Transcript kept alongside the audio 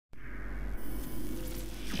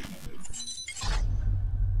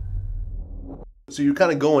So you're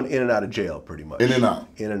kind of going in and out of jail, pretty much. In and out.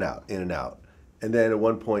 In and out, in and out. And then at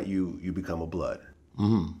one point you become a blood.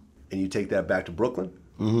 Mm-hmm. And you take that back to Brooklyn?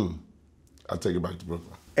 Mm-hmm. I take it back to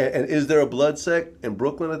Brooklyn. And is there a blood sect in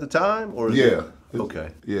Brooklyn at the time? Or okay.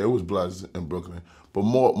 Yeah, it was bloods in Brooklyn. But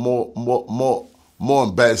more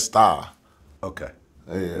in Bed-Stuy. Okay.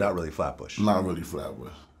 Yeah. Not really Flatbush. Not really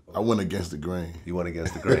Flatbush. I went against the grain. You went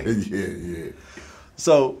against the grain. Yeah.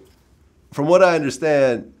 So, from what I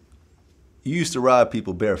understand, you used to rob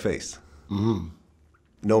people barefaced. Mm-hmm.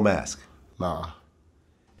 No mask. Nah.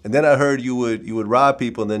 And then I heard you would rob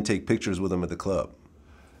people and then take pictures with them at the club.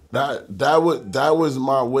 That was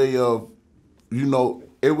my way of,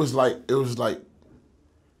 it was like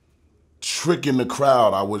tricking the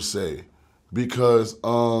crowd, I would say, because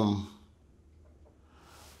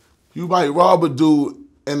you might rob a dude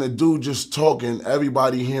and the dude just talking,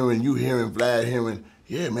 everybody hearing, you hearing, Vlad hearing,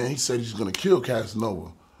 yeah, man, he said he's gonna kill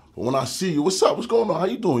Casanova. But when I see you, what's up? What's going on? How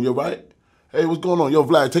you doing? You right? Hey, what's going on? Yo,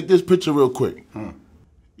 Vlad, take this picture real quick.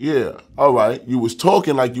 Yeah, all right. You was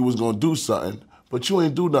talking like you was gonna do something, but you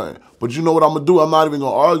ain't do nothing. But you know what I'm gonna do? I'm not even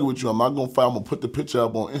gonna argue with you. I'm not gonna fight. I'm gonna put the picture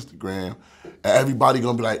up on Instagram, and everybody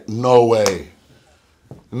gonna be like, no way.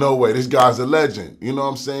 No way, this guy's a legend. You know what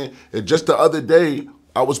I'm saying? And just the other day,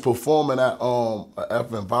 I was performing at a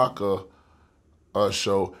F and Vodka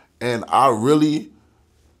show, and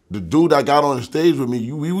the dude that got on the stage with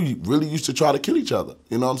me, we really used to try to kill each other.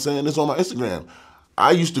 You know what I'm saying? It's on my Instagram.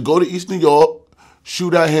 I used to go to East New York,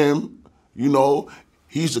 shoot at him,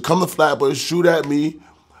 He used to come to Flatbush, shoot at me.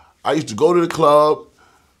 I used to go to the club,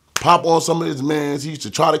 pop on some of his mans. He used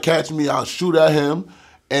to try to catch me, I'll shoot at him.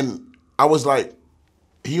 And I was like,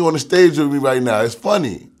 he on the stage with me right now. It's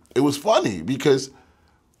funny. It was funny because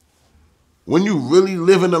when you really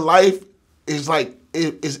live in the life, it's like,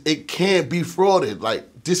 it can't be frauded.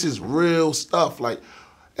 Like, this is real stuff. Like,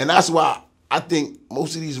 and that's why I think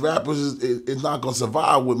most of these rappers is not gonna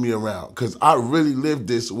survive with me around, because I really lived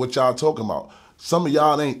this, what y'all talking about. Some of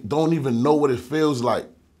y'all don't even know what it feels like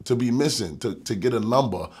to be missing, to get a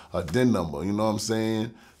number, a DIN number, you know what I'm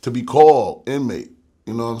saying? To be called inmate,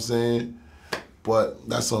 you know what I'm saying? But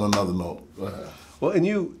that's on another note. Go ahead. Well, and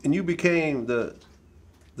you became the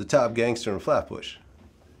top gangster in Flatbush.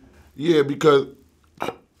 Yeah, because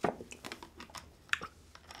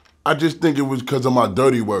I just think it was because of my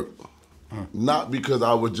dirty work, not because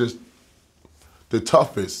I was just the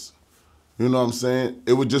toughest. You know what I'm saying?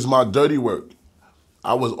 It was just my dirty work.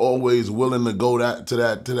 I was always willing to go to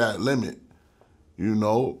that limit.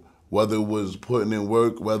 Whether it was putting in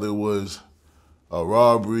work, whether it was a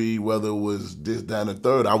robbery, whether it was this, that, and the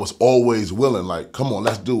third, I was always willing. Like, come on,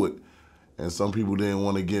 let's do it. And some people didn't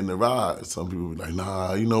want to get in the ride. Some people were like,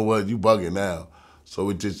 nah, you know what, you bugging now. So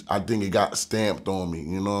I think it got stamped on me,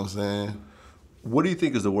 you know what I'm saying? What do you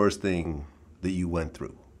think is the worst thing that you went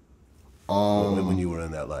through when you were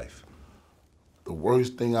in that life? The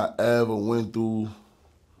worst thing I ever went through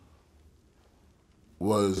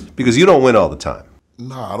was... Because you don't win all the time.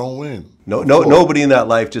 Nah, I don't win. Nobody in that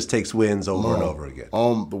life just takes wins over and over again.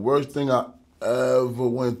 The worst thing I ever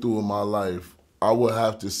went through in my life, I would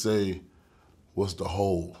have to say, was the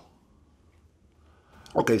hole.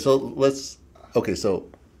 Okay, so let's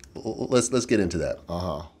get into that.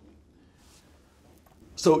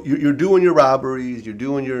 So you're doing your robberies, you're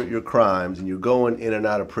doing your crimes, and you're going in and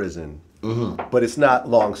out of prison. But it's not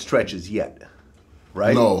long stretches yet,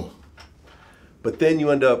 right? No. But then you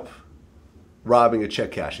end up robbing a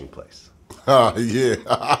check cashing place. Yeah.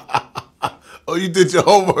 Oh, you did your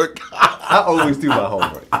homework. I always do my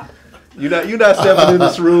homework. You're not stepping in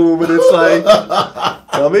this room and it's like,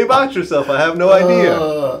 tell me about yourself. I have no idea.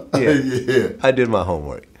 Yeah. I did my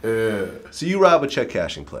homework. Yeah. So you rob a check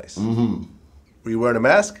cashing place. Were you wearing a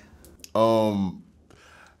mask? Nah,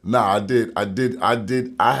 I did. I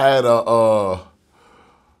had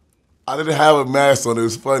I didn't have a mask on. It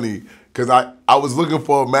was funny because I was looking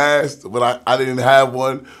for a mask, but I didn't have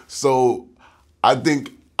one. So I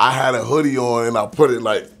think I had a hoodie on and I put it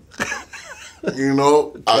like,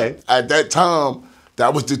 okay. At that time,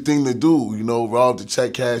 that was the thing to do, rob the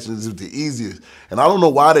check cash is the easiest. And I don't know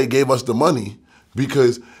why they gave us the money,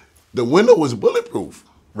 because the window was bulletproof.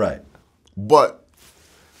 Right. But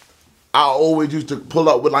I always used to pull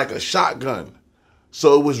up with like a shotgun.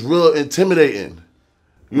 So it was real intimidating.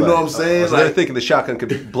 You know what I'm saying? I was thinking the shotgun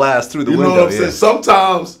could blast through the window. You know what I'm saying?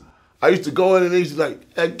 Sometimes I used to go in and they used to like,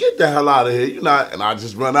 hey, get the hell out of here. You're not, and I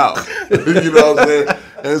just run out. You know what I'm saying?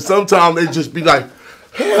 And sometimes they just be like,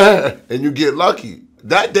 and you get lucky.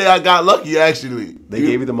 That day I got lucky, actually. They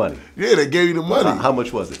gave you the money? Yeah, they gave you the money. How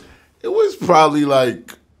much was it? It was probably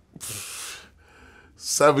like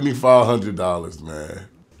 $7,500, man.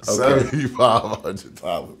 Okay.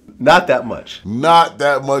 $7,500. Not that much. Not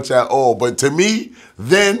that much at all. But to me,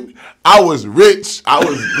 then I was rich. I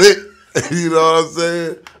was lit. You know what I'm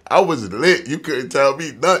saying? I was lit. You couldn't tell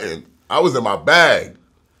me nothing. I was in my bag.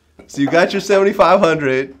 So you got your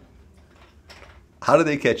 7,500. How did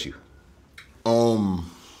they catch you? All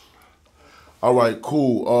right,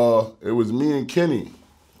 cool. It was me and Kenny.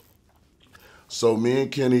 So me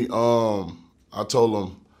and Kenny, I told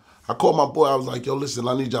him, I called my boy, I was like, yo, listen,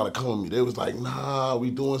 I need y'all to come with me. They was like, nah, we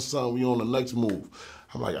doing something, we on the next move.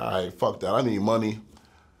 I'm like, all right, fuck that, I need money.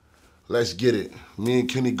 Let's get it. Me and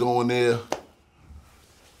Kenny go in there,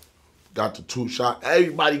 got the 2 shot,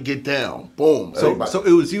 everybody get down, boom. So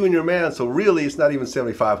it was you and your man, so really it's not even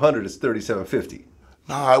 7,500, it's 3,750.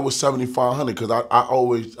 Nah, it was 7,500 because I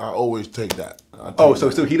always take that.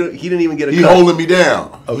 So he didn't even get a cut. He holding me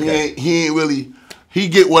down. Okay. He ain't really. He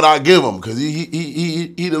get what I give him because he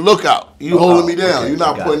the lookout. You holding me down. Okay, You're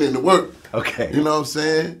not putting in the work. Okay. You know what I'm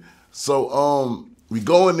saying? So we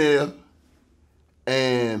go in there,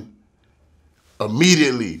 and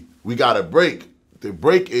immediately we got a break. The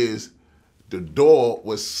break is the door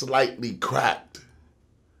was slightly cracked,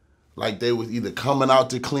 like they was either coming out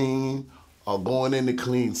to clean or going in to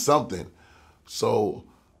clean something. So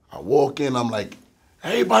I walk in, I'm like,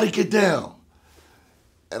 everybody get down.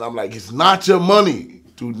 And I'm like, it's not your money.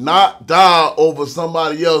 Do not die over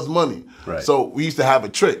somebody else's money. Right. So we used to have a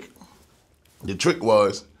trick. The trick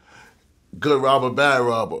was, good robber, bad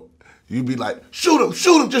robber. You'd be like, shoot him,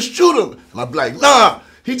 just shoot him. And I'd be like, nah,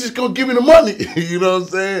 he just gonna give me the money. You know what I'm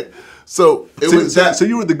saying? So So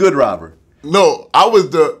you were the good robber. No, I was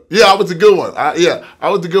the good one. I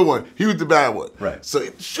was the good one. He was the bad one. Right. So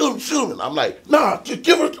shoot him. And I'm like, nah, just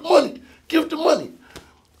give her the money. Give the money.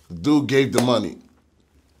 The dude gave the money.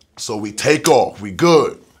 So we take off. We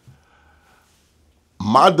good.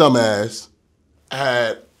 My dumb ass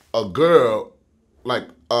had a girl like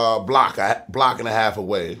a block and a half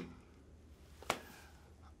away.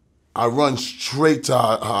 I run straight to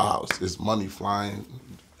her house. There's money flying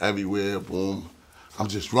everywhere. Boom. I'm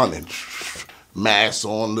just running, mask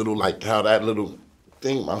on, little like how that little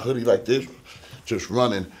thing, my hoodie like this, just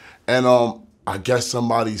running. And I guess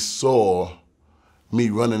somebody saw me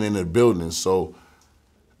running in the building. So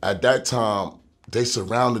at that time, they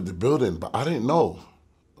surrounded the building, but I didn't know.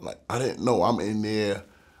 I didn't know. I'm in there.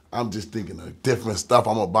 I'm just thinking of different stuff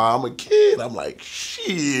I'm gonna buy. I'm a kid. I'm like,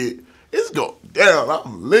 shit, it's going down.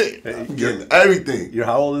 I'm lit. I'm getting everything. You're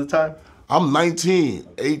how old at the time? I'm 19,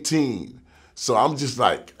 18. So I'm just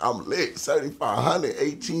like, I'm lit, 7,500,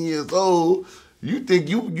 18 years old. You think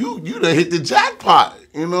you done hit the jackpot,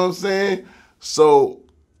 you know what I'm saying? So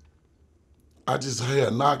I just hear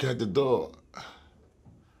a knock at the door.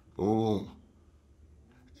 Boom.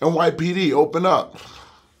 NYPD, open up.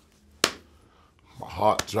 My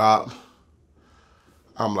heart dropped.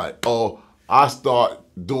 I'm like, oh, I start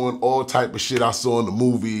doing all type of shit I saw in the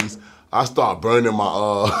movies. I start burning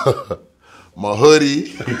my my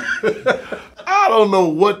hoodie. I don't know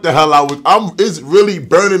what the hell I was. It's really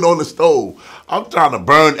burning on the stove. I'm trying to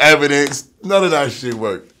burn evidence. None of that shit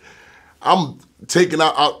worked. I'm taking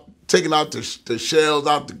out the shells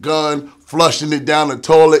out the gun, flushing it down the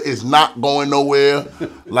toilet. It's not going nowhere.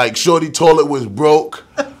 Like shorty toilet was broke.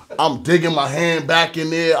 I'm digging my hand back in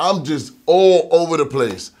there. I'm just all over the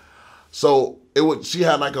place. So she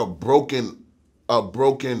had like a broken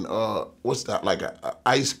what's that, like a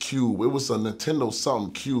ice cube. It was a Nintendo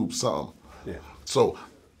something cube something. Yeah. So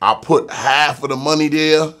I put half of the money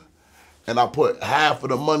there, and I put half of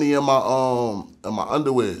the money in my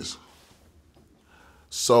underwears.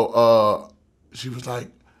 So she was like,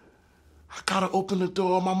 I gotta open the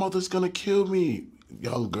door, my mother's gonna kill me.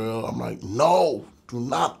 Young girl, I'm like, no, do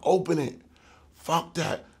not open it. Fuck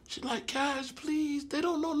that. She's like, Cash, please, they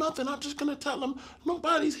don't know nothing. I'm just gonna tell them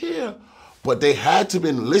nobody's here. But they had to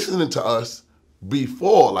been listening to us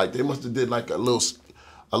before. Like they must have did like a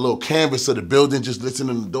little canvas of the building, just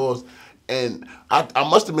listening to the doors. And I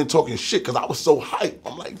must have been talking shit because I was so hyped.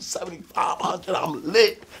 I'm like, 7,500, I'm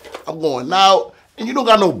lit. I'm going out. And you don't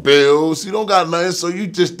got no bills. You don't got nothing. So you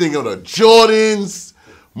just think of the Jordans,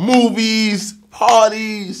 movies,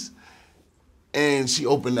 parties. And she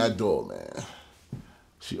opened that door, man.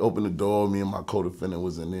 She opened the door. Me and my co-defendant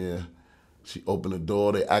was in there. She opened the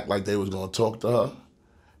door. They act like they was going to talk to her.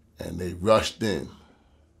 And they rushed in.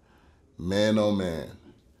 Man, oh, man.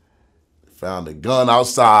 Found the gun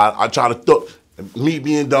outside. I tried to throw, me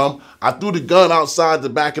being dumb, I threw the gun outside the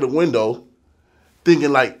back of the window,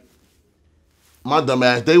 thinking like, my dumb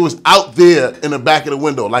ass, they was out there in the back of the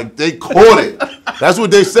window. Like, they caught it. That's what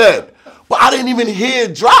they said. But I didn't even hear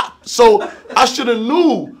it drop. So I should have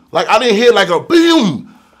knew. Like, I didn't hear like a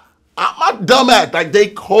boom. My dumb ass, like they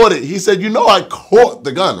caught it. He said, you know I caught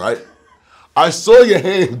the gun, right? I saw your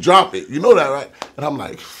hand drop it. You know that, right? And I'm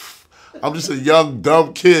like, I'm just a young,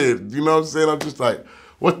 dumb kid. You know what I'm saying? I'm just like,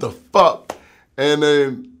 what the fuck? And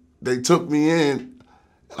then they took me in,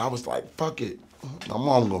 and I was like, fuck it. My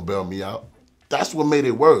mom gonna bail me out. That's what made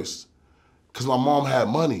it worse, because my mom had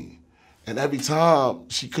money. And every time,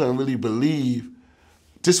 she couldn't really believe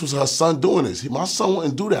this was her son doing this. My son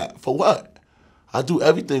wouldn't do that. For what? I do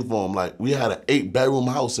everything for him. Like, we had an 8-bedroom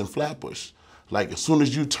house in Flatbush. Like, as soon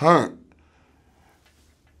as you turn,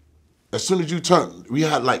 we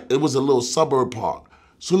had like, it was a little suburb park.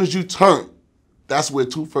 As soon as you turn, that's where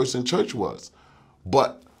 21st and Church was.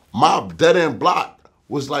 But my dead-end block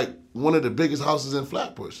was like one of the biggest houses in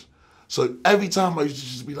Flatbush. So every time I used to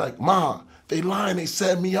just be like, Ma, they lying, they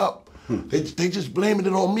set me up. They just blaming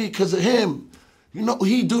it on me because of him. You know,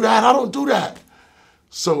 he do that, I don't do that.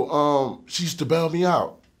 So she used to bail me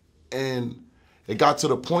out. And it got to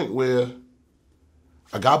the point where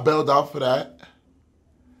I got bailed out for that.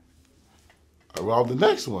 I robbed the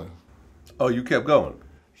next one. Oh, you kept going?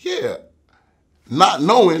 Yeah. Not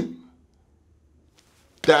knowing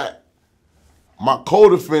that my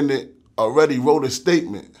co-defendant already wrote a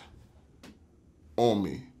statement on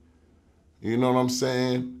me. You know what I'm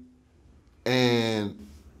saying? And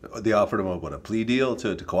they offered him a plea deal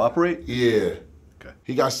to cooperate? Yeah. Okay.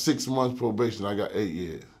 He got 6 months probation. I got 8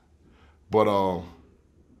 years. But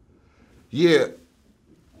yeah,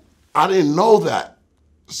 I didn't know that.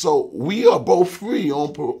 So we are both free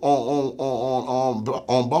on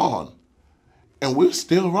bond, and we're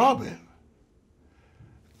still robbing.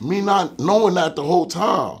 Me not knowing that the whole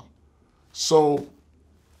time. So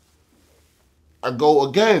I go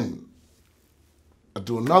again. I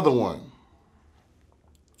do another one.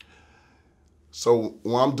 So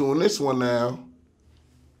when I'm doing this one now,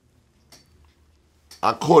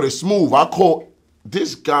 I caught it smooth. I caught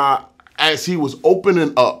this guy as he was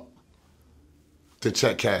opening up to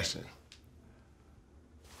check cashing.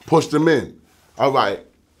 Pushed him in. All right,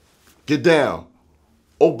 get down,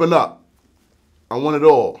 open up. I want it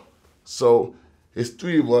all. So it's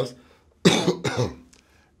 3 of us.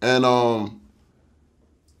 And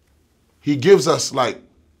he gives us like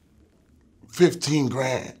 15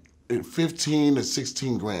 grand, 15 to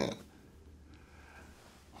 16 grand.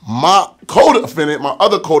 My co-defendant, my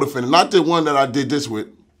other co-defendant, not the one that I did this with,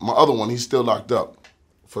 my other one, he's still locked up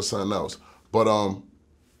for something else. But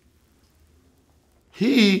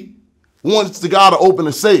he wants the guy to open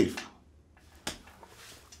a safe.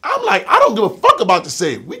 I'm like, I don't give a fuck about the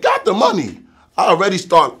safe. We got the money. I already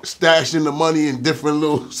start stashing the money in different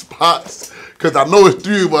little spots because I know it's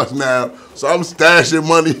 3 of us now. So I'm stashing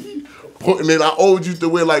money, putting it. I always used to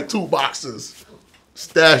wear like 2 boxes,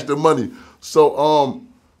 stash the money. So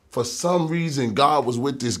for some reason, God was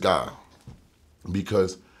with this guy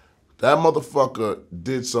because that motherfucker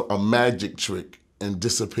did a magic trick and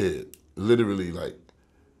disappeared. Literally, like,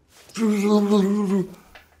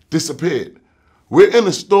 disappeared. We're in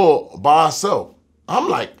the store by ourselves. I'm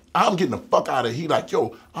like, I'm getting the fuck out of here. He like,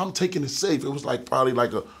 yo, I'm taking the safe. It was like probably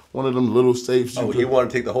like one of them little safes. Oh, he wanted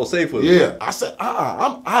to take the whole safe with him? Yeah. I said,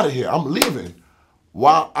 I'm out of here. I'm leaving.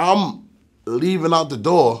 While I'm leaving out the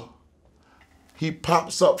door, he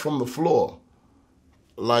pops up from the floor.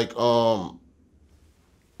 Like,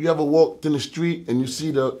 you ever walked in the street and you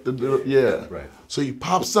see the yeah. Right. So he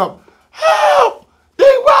pops up, help!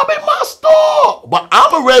 They robbing my store! But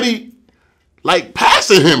I'm already like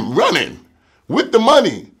passing him, running with the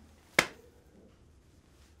money.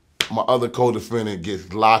 My other co-defendant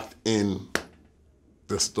gets locked in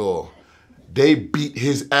the store. They beat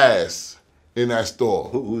his ass in that store.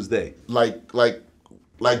 Who's they? Like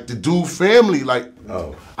the dude family. Like,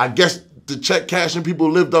 oh. I guess the check cashing people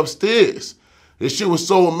lived upstairs. This shit was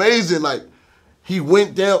so amazing. Like, he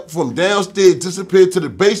went down from downstairs, disappeared to the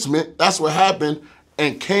basement. That's what happened,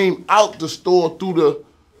 and came out the store through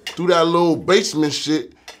that little basement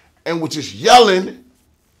shit, and was just yelling,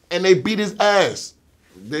 and they beat his ass.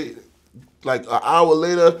 They, like an hour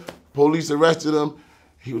later, police arrested him.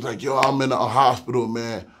 He was like, yo, I'm in a hospital,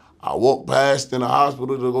 man. I walked past in the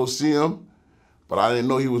hospital to go see him, but I didn't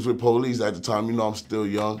know he was with police at the time. You know, I'm still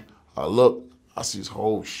young. I look, I see his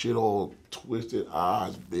whole shit all twisted,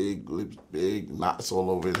 eyes big, lips big, knots all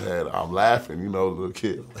over his head. I'm laughing, you know, little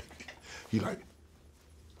kid. He like,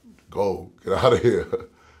 go, get out of here.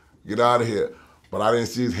 Get out of here. But I didn't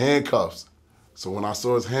see his handcuffs. So when I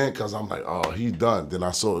saw his handcuffs, I'm like, oh, he's done. Then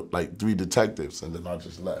I saw like 3 detectives, and then I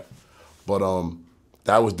just left. But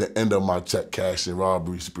that was the end of my check cash and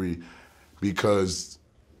robbery spree, because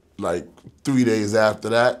like 3 days after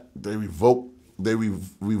that, they revoked they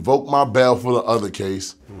revoked my bail for the other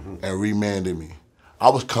case and remanded me. I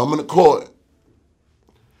was coming to court,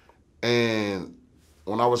 and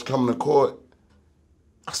when I was coming to court,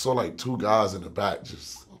 I saw like 2 guys in the back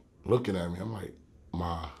just looking at me. I'm like,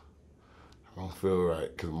 Ma, I don't feel right,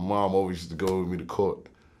 because my mom always used to go with me to court.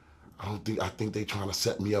 I think they trying to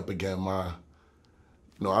set me up again, Ma.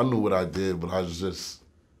 No, I knew what I did, but I was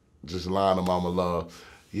just lying to Mama Love.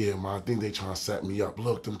 Yeah, Ma, I think they trying to set me up.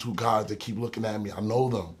 Look, them 2 guys, they keep looking at me. I know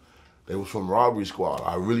them. They was from robbery squad.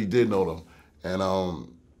 I really did know them. And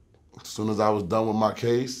as soon as I was done with my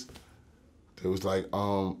case, they was like,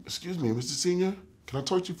 excuse me, Mr. Senior, can I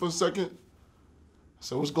talk to you for a second? I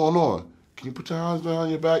said, what's going on? Can you put your hands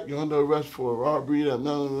behind your back? You're under arrest for a robbery.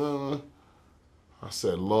 No. I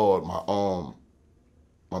said, Lord,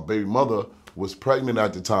 my baby mother was pregnant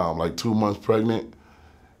at the time, like 2 months pregnant.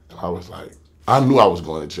 And I was like, I knew I was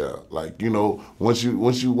going to jail. Like, you know, once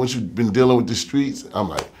you've been dealing with the streets, I'm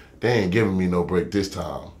like, they ain't giving me no break this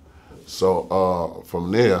time. So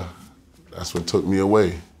from there, that's what took me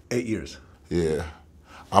away. 8 years. Yeah.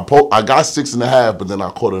 I got 6.5, but then I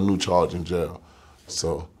caught a new charge in jail.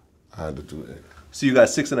 So I had to do that. So you got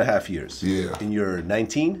 6.5 years. Yeah. And you're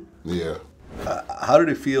 19? Yeah. How did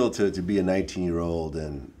it feel to be a 19-year-old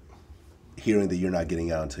and hearing that you're not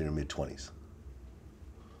getting out until your mid-20s?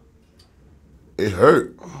 It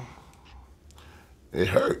hurt. It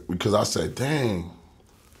hurt because I said, dang.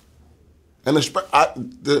 And it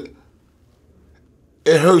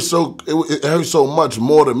hurt so much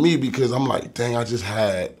more to me because I'm like, dang, I just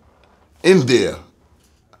had in there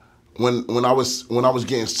when I was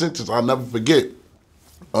getting sentenced. I'll never forget.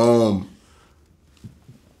 The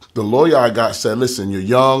lawyer I got said, listen, you're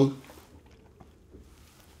young.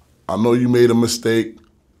 I know you made a mistake.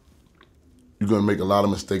 You're gonna make a lot of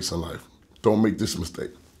mistakes in life. Don't make this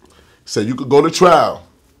mistake. He said you could go to trial.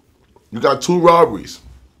 You got 2 robberies.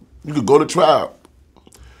 You could go to trial.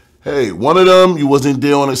 Hey, one of them you wasn't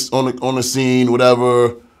there on the scene,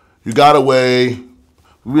 whatever. You got away.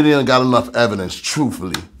 We really ain't got enough evidence,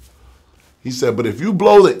 truthfully. He said, but if you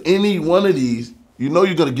blow any one of these, you know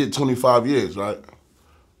you're gonna get 25 years, right?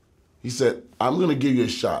 He said, I'm gonna give you a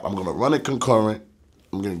shot. I'm gonna run it concurrent.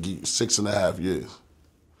 I'm gonna give you 6.5 years.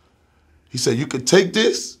 He said, you could take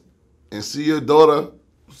this and see your daughter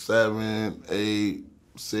 7, 8,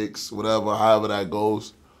 6, whatever, however that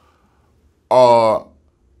goes. Or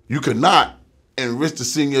you could not and risk to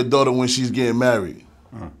seeing your daughter when she's getting married.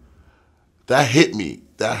 That hit me.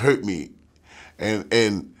 That hurt me.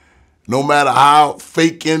 And no matter how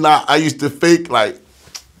faking I used to fake, like,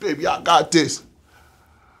 baby, I got this.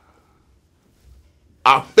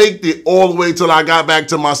 I faked it all the way till I got back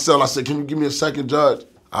to my cell. I said, can you give me a second, Judge?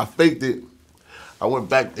 I faked it. I went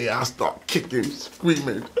back there, I started kicking,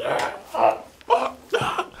 screaming.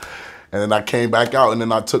 And then I came back out and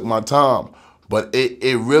then I took my time. But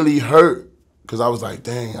it really hurt because I was like,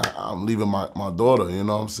 dang, I'm leaving my daughter, you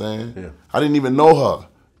know what I'm saying? Yeah. I didn't even know her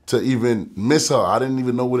to even miss her. I didn't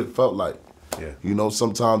even know what it felt like. Yeah. You know,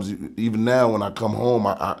 sometimes, even now when I come home,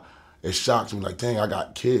 it shocks me like, dang, I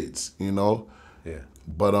got kids, you know? Yeah.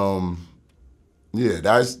 But yeah,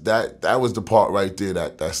 that was the part right there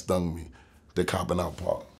that stung me, the copping out part.